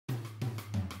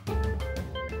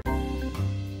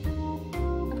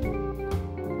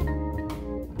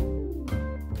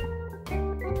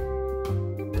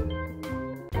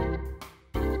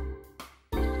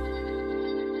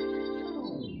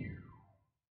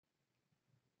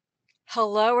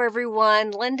Hello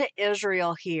everyone, Linda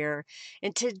Israel here,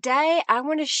 and today I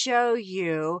want to show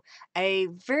you a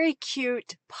very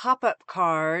cute pop-up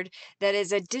card that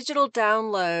is a digital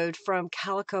download from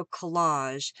Calico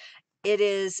Collage. It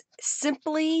is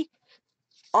simply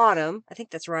autumn, I think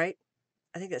that's right.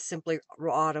 I think that Simply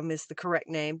Autumn is the correct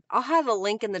name. I'll have a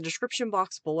link in the description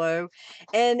box below.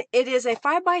 And it is a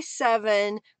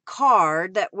 5x7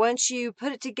 card that once you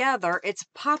put it together, it's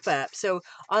pop up. So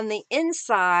on the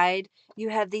inside, you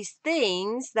have these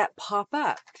things that pop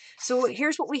up. So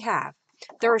here's what we have.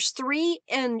 There's three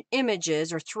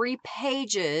images or 3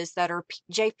 pages that are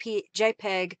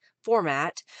JPEG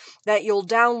format that you'll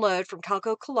download from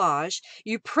Calico Collage.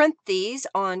 You print these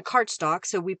on cardstock.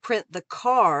 So we print the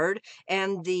card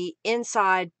and the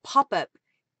inside pop-up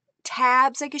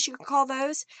tabs, I guess you could call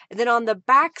those. And then on the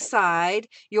back side,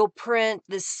 you'll print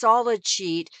this solid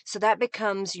sheet. So that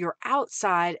becomes your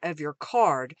outside of your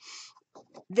card.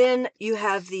 Then you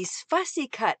have these fussy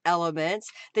cut elements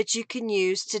that you can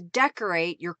use to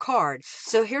decorate your card.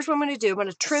 So here's what I'm going to do. I'm going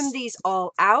to trim these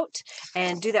all out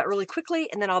and do that really quickly.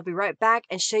 And then I'll be right back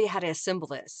and show you how to assemble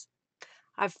this.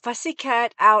 I've fussy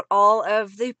cut out all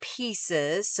of the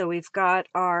pieces. So we've got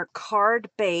our card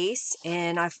base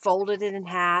and I folded it in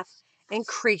half and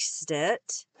creased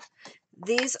it.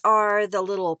 These are the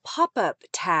little pop-up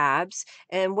tabs,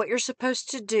 and what you're supposed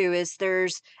to do is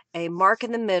there's a mark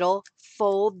in the middle,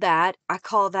 fold that. I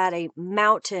call that a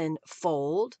mountain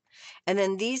fold. And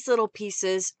then these little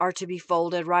pieces are to be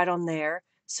folded right on there.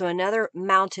 So another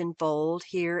mountain fold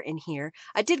here and here.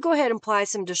 I did go ahead and apply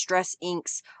some distress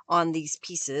inks on these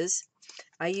pieces.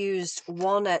 I used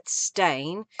walnut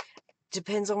stain.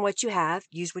 Depends on what you have.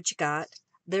 Use what you got.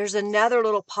 There's another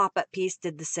little pop-up piece,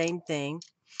 did the same thing.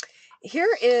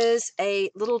 Here is a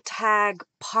little tag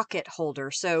pocket holder.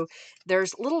 So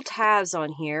there's little tabs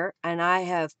on here and I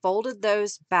have folded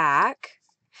those back.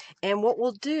 And what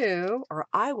we'll do, or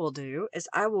I will do, is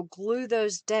I will glue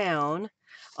those down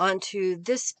onto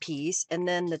this piece and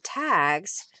then the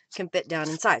tags can fit down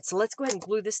inside. So let's go ahead and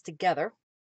glue this together.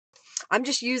 I'm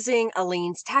just using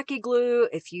Aleene's tacky glue.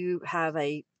 If you have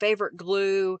a favorite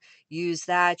glue, use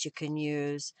that. You can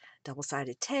use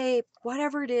double-sided tape,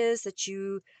 whatever it is that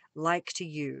you like to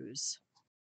use.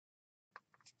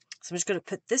 So I'm just going to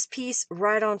put this piece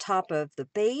right on top of the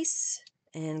base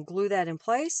and glue that in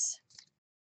place.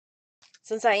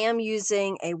 Since I am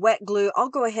using a wet glue, I'll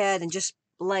go ahead and just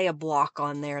lay a block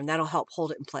on there and that'll help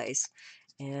hold it in place.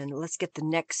 And let's get the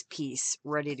next piece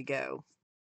ready to go.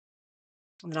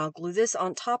 And then I'll glue this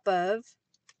on top of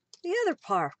the other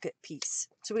pocket piece.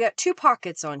 So we got 2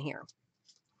 pockets on here.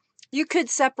 You could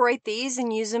separate these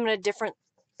and use them in a different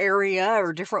area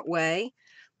or different way.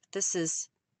 This is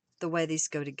the way these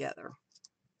go together.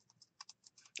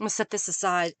 I'm going to set this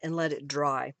aside and let it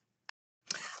dry.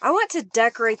 I want to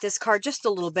decorate this card just a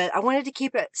little bit. I wanted to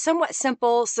keep it somewhat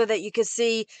simple so that you can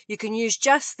see you can use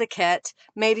just the kit,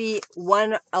 maybe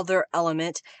one other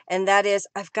element, and that is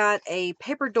I've got a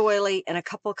paper doily and a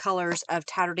couple colors of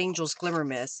Tattered Angels Glimmer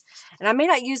Mists. And I may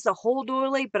not use the whole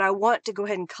doily, but I want to go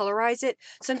ahead and colorize it.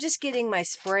 So I'm just getting my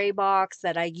spray box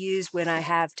that I use when I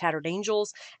have Tattered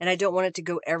Angels, and I don't want it to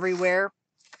go everywhere.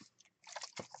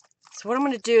 So what I'm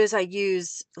going to do is I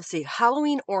use, let's see,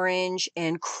 Halloween orange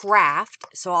and craft.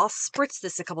 So I'll spritz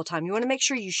this a couple times. You want to make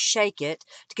sure you shake it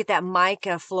to get that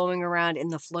mica flowing around in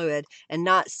the fluid and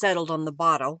not settled on the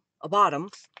bottom.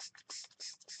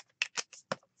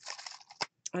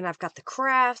 And I've got the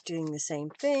craft doing the same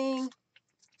thing.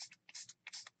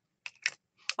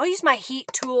 I'll use my heat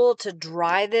tool to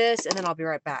dry this and then I'll be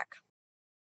right back.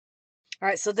 All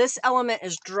right, so this element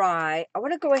is dry. I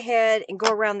want to go ahead and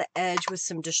go around the edge with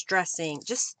some distress ink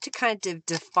just to kind of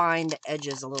define the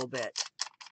edges a little bit.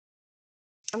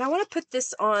 And I want to put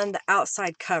this on the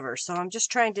outside cover. So I'm just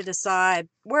trying to decide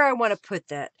where I want to put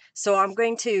that. So I'm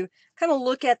going to kind of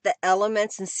look at the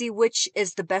elements and see which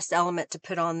is the best element to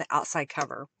put on the outside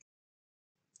cover.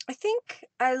 I think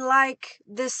I like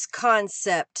this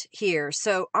concept here.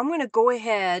 So I'm going to go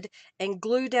ahead and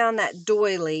glue down that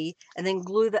doily and then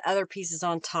glue the other pieces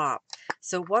on top.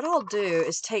 So what I'll do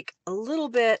is take a little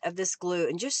bit of this glue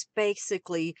and just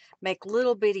basically make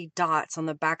little bitty dots on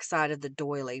the back side of the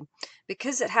doily.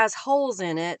 Because it has holes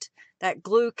in it, that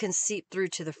glue can seep through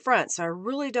to the front. So I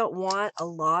really don't want a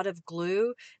lot of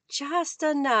glue, just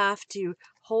enough to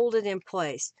hold it in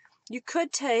place. You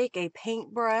could take a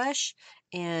paintbrush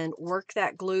and work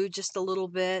that glue just a little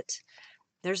bit.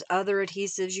 There's other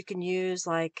adhesives you can use,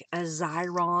 like a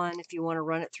Xyron if you want to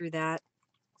run it through that.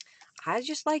 I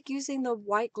just like using the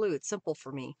white glue. It's simple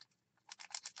for me.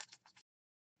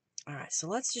 All right, so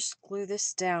let's just glue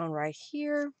this down right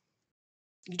here.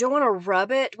 You don't want to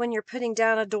rub it when you're putting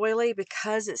down a doily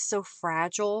because it's so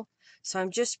fragile. So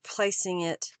I'm just placing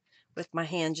it with my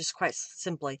hand, just quite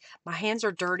simply. My hands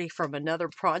are dirty from another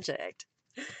project.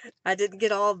 I didn't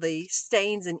get all the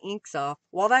stains and inks off.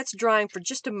 While that's drying for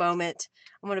just a moment,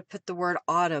 I'm going to put the word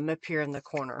autumn up here in the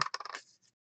corner.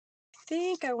 I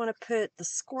think I want to put the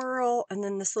squirrel and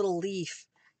then this little leaf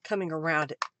coming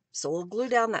around it. So we'll glue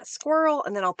down that squirrel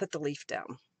and then I'll put the leaf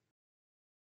down.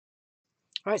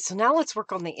 All right, so now let's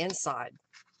work on the inside.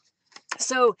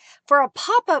 So for a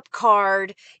pop-up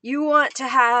card, you want to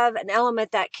have an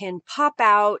element that can pop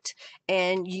out,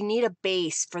 and you need a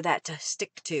base for that to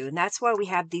stick to. And that's why we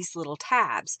have these little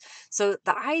tabs. So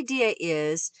the idea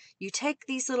is you take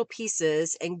these little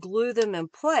pieces and glue them in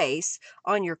place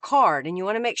on your card. And you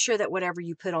want to make sure that whatever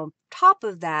you put on top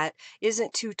of that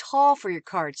isn't too tall for your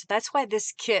card. So that's why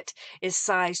this kit is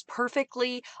sized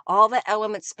perfectly, all the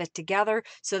elements fit together,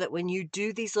 so that when you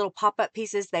do these little pop-up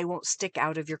pieces, they won't stick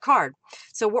out of your card.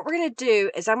 So what we're going to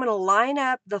do is I'm going to line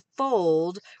up the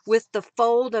fold with the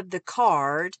fold of the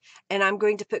card, and I'm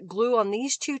going to put glue on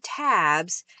these two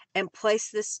tabs and place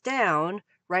this down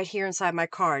right here inside my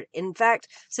card. In fact,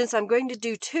 since I'm going to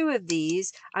do two of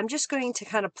these, I'm just going to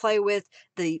kind of play with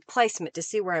the placement to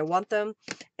see where I want them.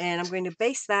 And I'm going to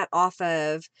base that off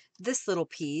of this little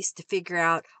piece to figure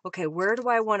out, okay, where do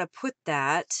I want to put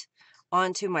that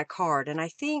onto my card? And I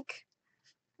think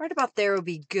right about there will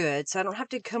be good, so I don't have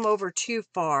to come over too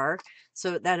far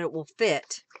so that it will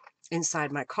fit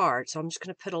inside my card. So I'm just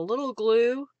going to put a little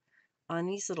glue on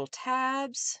these little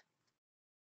tabs,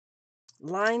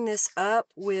 line this up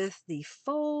with the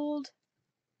fold,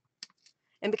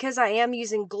 and because I am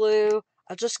using glue,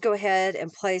 I'll just go ahead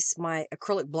and place my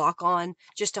acrylic block on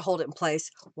just to hold it in place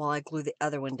while I glue the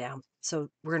other one down. So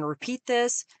we're going to repeat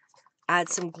this, add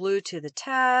some glue to the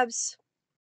tabs,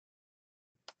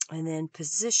 and then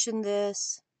position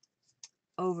this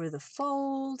over the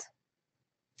fold.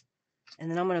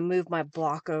 And then I'm going to move my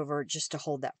block over just to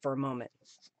hold that for a moment.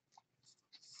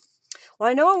 Well,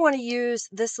 I know I want to use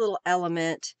this little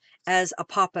element as a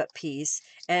pop-up piece,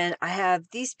 and I have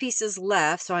these pieces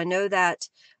left, so I know that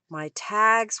my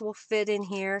tags will fit in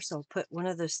here. So I'll put one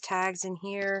of those tags in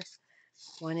here,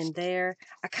 one in there.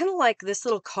 I kind of like this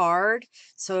little card,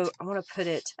 so I want to put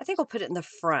it, I think I'll put it in the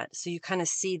front so you kind of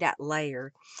see that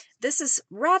layer. This is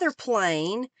rather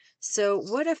plain, so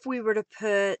what if we were to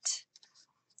put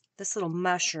this little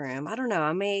mushroom? I don't know,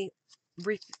 I may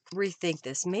rethink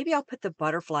this. Maybe I'll put the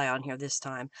butterfly on here this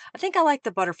time. I think I like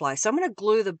the butterfly, so I'm going to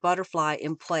glue the butterfly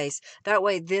in place. That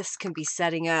way this can be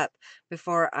setting up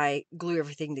before I glue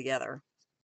everything together.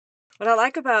 What I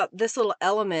like about this little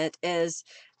element is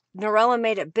Norella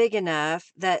made it big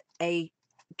enough that a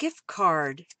gift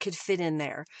card could fit in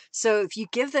there. So if you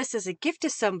give this as a gift to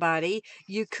somebody,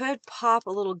 you could pop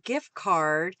a little gift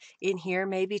card in here,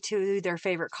 maybe to their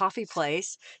favorite coffee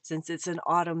place, since it's an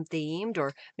autumn themed,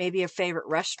 or maybe a favorite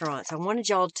restaurant. So I wanted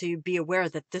y'all to be aware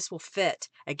that this will fit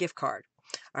a gift card.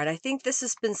 All right, I think this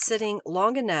has been sitting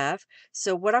long enough.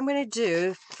 So what I'm going to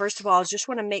do, first of all, is just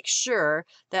want to make sure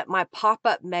that my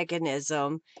pop-up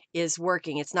mechanism is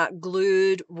working. It's not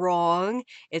glued wrong.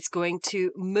 It's going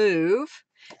to move.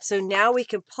 So now we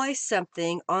can place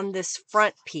something on this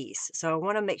front piece. So I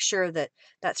want to make sure that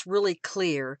that's really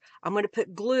clear. I'm going to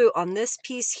put glue on this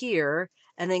piece here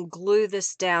and then glue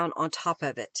this down on top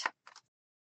of it.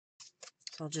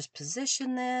 So I'll just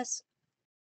position this.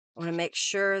 I want to make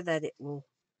sure that it will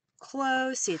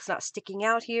close. See, it's not sticking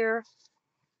out here.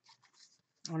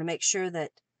 I want to make sure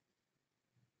that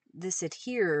this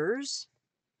adheres.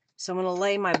 So I'm going to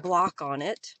lay my block on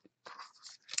it.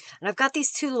 And I've got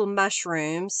these two little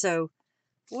mushrooms. So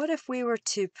what if we were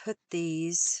to put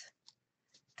these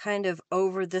kind of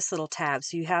over this little tab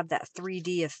so you have that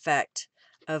 3D effect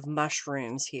of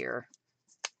mushrooms here?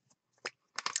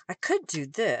 I could do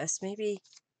this. Maybe,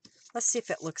 let's see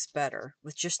if it looks better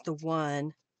with just the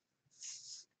one.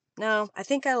 No, I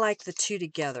think I like the two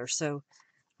together. So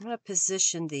I'm going to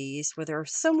position these where they're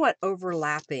somewhat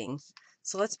overlapping.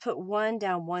 So let's put one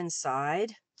down one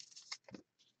side.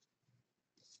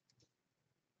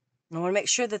 And I want to make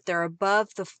sure that they're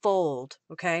above the fold,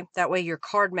 okay? That way your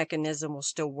card mechanism will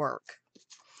still work.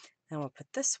 And we'll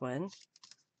put this one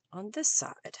on this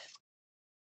side.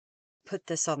 Put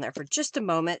this on there for just a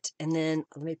moment, and then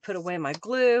let me put away my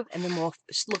glue, and then we'll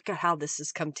look at how this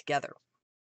has come together.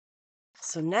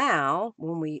 So now,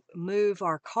 when we move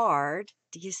our card,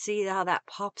 do you see how that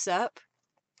pops up?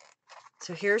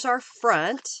 So here's our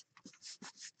front,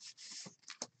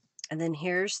 and then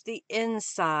here's the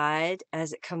inside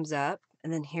as it comes up,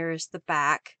 and then here's the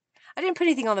back. I didn't put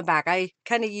anything on the back. I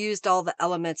kind of used all the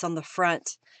elements on the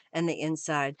front and the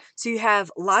inside. So you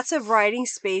have lots of writing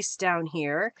space down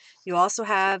here. You also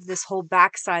have this whole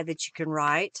back side that you can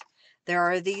write. There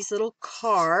are these little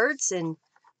cards and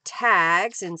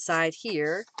tags inside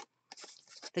here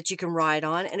that you can write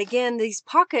on. And again, these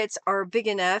pockets are big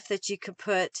enough that you could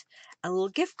put a little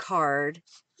gift card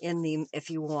in them if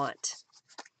you want.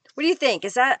 What do you think?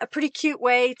 Is that a pretty cute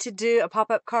way to do a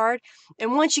pop-up card?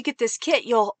 And once you get this kit,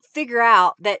 you'll figure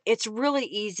out that it's really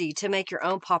easy to make your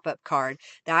own pop-up card.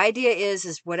 The idea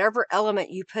is whatever element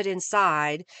you put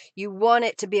inside, you want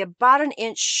it to be about an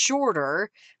inch shorter.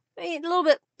 A little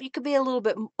bit, you could be a little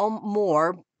bit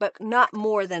more, but not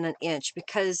more than an inch,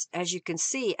 because as you can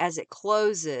see, as it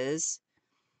closes,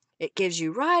 it gives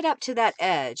you right up to that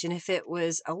edge. And if it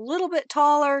was a little bit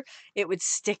taller, it would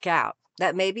stick out.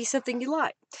 That may be something you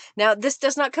like. Now, this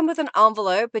does not come with an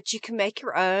envelope, but you can make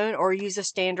your own or use a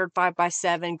standard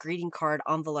 5x7 greeting card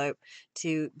envelope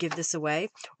to give this away,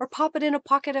 or pop it in a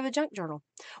pocket of a junk journal.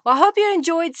 Well, I hope you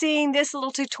enjoyed seeing this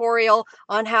little tutorial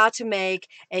on how to make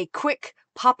a quick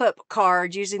pop-up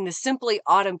card using the Simply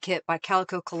Autumn Kit by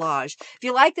Calico Collage. If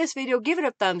you like this video, give it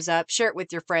a thumbs up, share it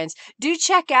with your friends. Do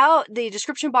check out the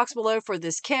description box below for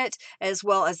this kit, as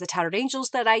well as the Tattered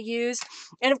Angels that I use.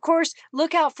 And of course,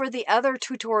 look out for the other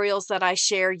tutorials that I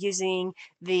share using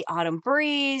the Autumn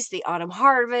Breeze, the Autumn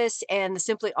Harvest, and the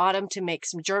Simply Autumn to make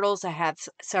some journals. I have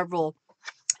several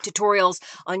tutorials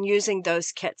on using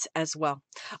those kits as well.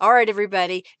 All right,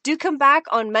 everybody, do come back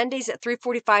on Mondays at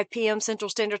 3:45 p.m. Central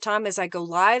Standard Time as I go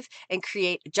live and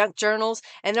create junk journals.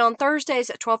 And then on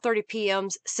Thursdays at 12:30 p.m.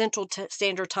 Central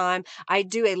Standard Time, I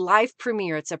do a live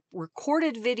premiere. It's a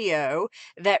recorded video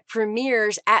that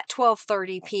premieres at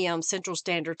 12:30 p.m. Central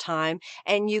Standard Time.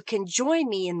 And you can join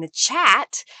me in the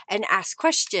chat and ask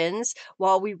questions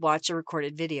while we watch a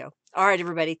recorded video. All right,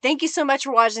 everybody, thank you so much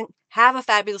for watching. Have a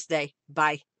fabulous day.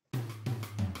 Bye.